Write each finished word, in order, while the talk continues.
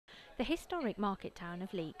The historic market town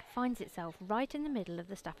of Leek finds itself right in the middle of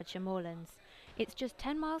the Staffordshire Moorlands. It's just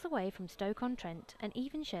 10 miles away from Stoke-on-Trent and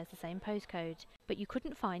even shares the same postcode, but you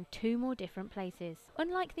couldn't find two more different places.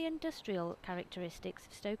 Unlike the industrial characteristics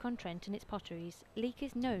of Stoke-on-Trent and its potteries, Leek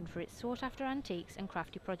is known for its sought-after antiques and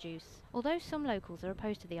crafty produce. Although some locals are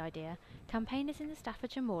opposed to the idea, campaigners in the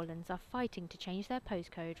Staffordshire Moorlands are fighting to change their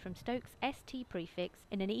postcode from Stoke's ST prefix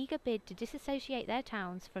in an eager bid to disassociate their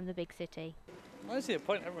towns from the big city. I don't see a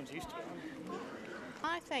point, everyone's used to it.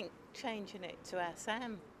 I think changing it to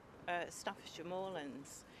SM, Staffordshire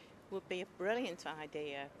Moorlands, would be a brilliant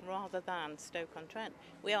idea rather than Stoke-on-Trent.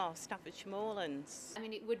 We are Staffordshire Moorlands. I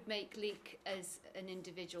mean, it would make Leek as an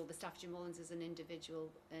individual, the Staffordshire Moorlands as an individual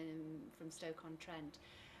from Stoke-on-Trent.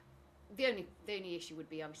 The only issue would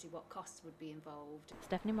be obviously what costs would be involved.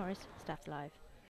 Stephanie Morris, Staff Live.